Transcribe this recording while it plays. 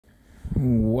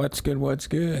What's good? What's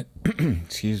good?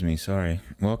 Excuse me. Sorry.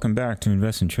 Welcome back to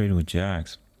Invest and Trade with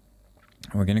Jax.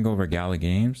 We're going to go over Gala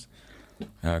Games.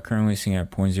 Currently sitting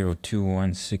at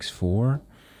 0.02164.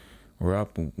 We're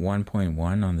up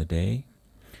 1.1 on the day.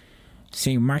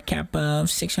 Seeing market cap of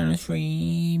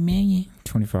 603 million.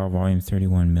 24 volume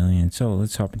 31 million. So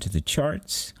let's hop into the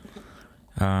charts.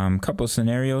 Couple of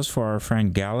scenarios for our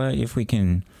friend Gala. If we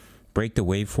can break the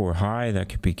wave 4 high, that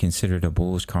could be considered a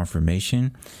bullish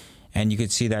confirmation. And you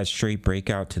could see that straight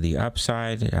breakout to the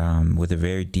upside with a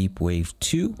very deep wave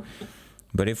 2.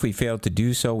 But if we fail to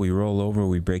do so, we roll over,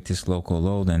 we break this local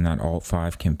low, then that alt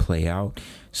 5 can play out.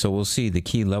 So we'll see the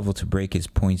key level to break is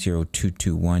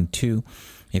 0.02212.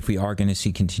 If we are going to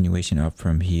see continuation up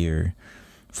from here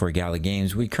for Gala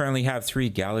Games. We currently have 3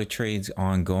 Gala trades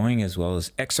ongoing, as well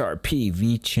as XRP,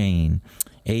 VeChain,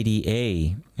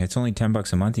 ADA. It's only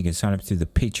 $10 a month. You can sign up through the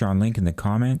Patreon link in the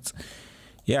comments.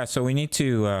 Yeah, so we need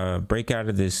to break out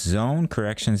of this zone.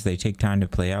 Corrections, they take time to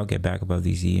play out, get back above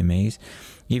these EMAs.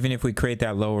 Even if we create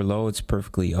that lower low, it's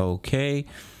perfectly okay.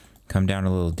 Come down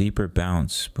a little deeper,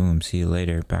 bounce, boom, see you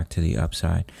later, back to the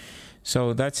upside.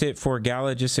 So that's it for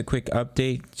Gala. Just a quick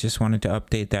update. Just wanted to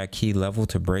update that key level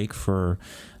to break for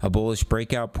a bullish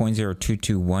breakout,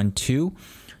 0.02212.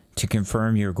 To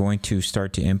confirm, you're going to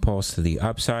start to impulse to the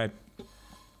upside,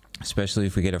 especially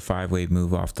if we get a 5-wave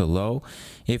move off the low.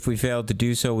 If we fail to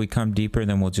do so, we come deeper,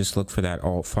 then we'll just look for that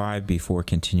alt 5 before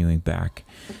continuing back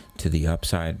to the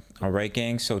upside. All right,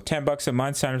 gang, so $10 a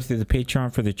month. Sign up through the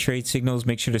Patreon for the trade signals.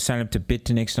 Make sure to sign up to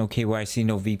BTCC, no KYC,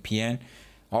 no VPN,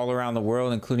 all around the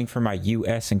world, including for my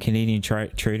US and Canadian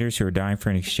traders who are dying for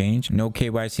an exchange. No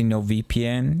KYC, no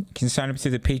VPN. You can sign up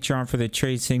through the Patreon for the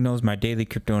trade signals, my daily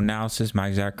crypto analysis, my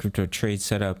exact crypto trade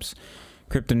setups,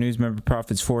 crypto news, member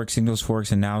profits, forex signals,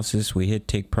 forex analysis. We hit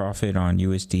take profit on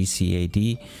USD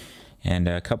CAD, and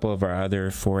a couple of our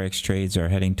other forex trades are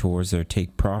heading towards their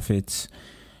take profits.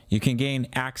 You can gain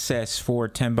access for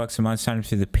 $10 a month. Sign up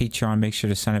to the Patreon. Make sure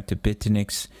to sign up to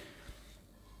BTCC.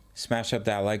 Smash up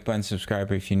that like button,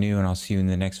 subscribe if you're new, and I'll see you in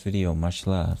the next video. Much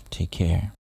love. Take care.